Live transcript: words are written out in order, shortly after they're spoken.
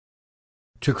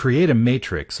To create a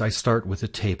matrix, I start with a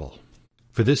table.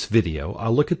 For this video,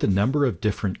 I'll look at the number of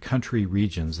different country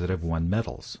regions that have won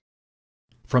medals.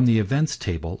 From the Events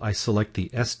table, I select the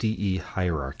SDE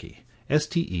hierarchy.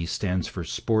 SDE stands for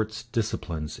Sports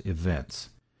Disciplines Events.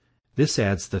 This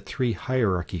adds the 3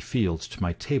 hierarchy fields to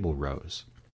my table rows.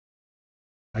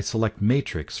 I select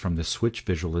Matrix from the Switch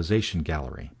Visualization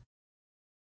Gallery.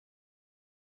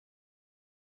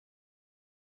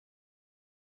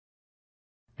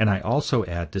 And I also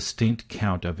add distinct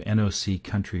count of NOC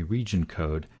country region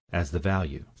code as the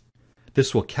value.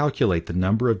 This will calculate the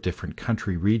number of different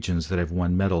country regions that have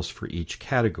won medals for each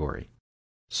category: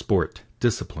 sport,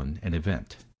 discipline, and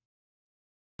event.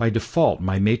 By default,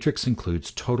 my matrix includes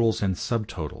totals and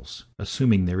subtotals,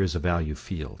 assuming there is a value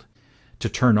field. To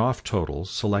turn off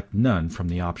totals, select None from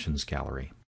the Options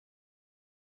Gallery.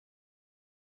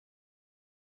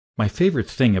 My favorite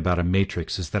thing about a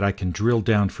matrix is that I can drill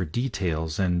down for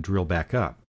details and drill back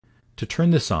up. To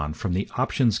turn this on, from the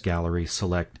Options Gallery,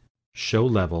 select Show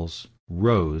Levels,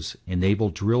 Rows, enable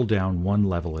drill down one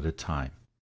level at a time.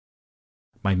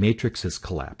 My matrix is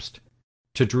collapsed.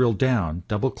 To drill down,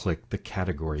 double-click the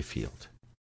Category field.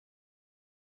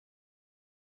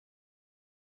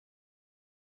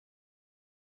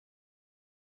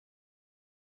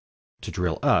 To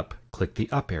drill up, click the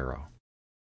up arrow.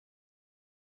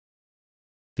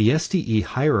 The SDE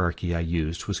hierarchy I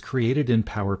used was created in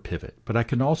Power Pivot, but I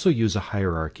can also use a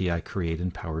hierarchy I create in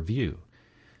Power View.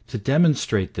 To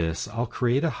demonstrate this, I'll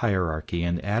create a hierarchy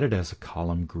and add it as a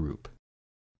column group.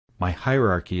 My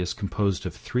hierarchy is composed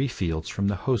of 3 fields from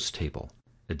the Host table: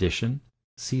 Edition,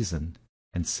 Season,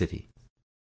 and City.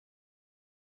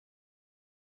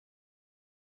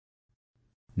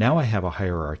 Now I have a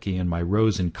hierarchy in my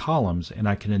rows and columns, and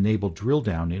I can enable drill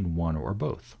down in one or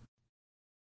both.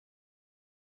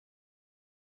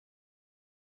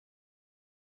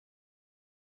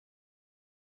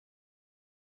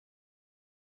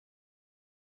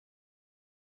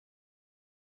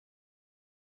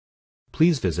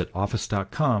 Please visit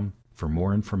office.com for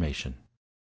more information.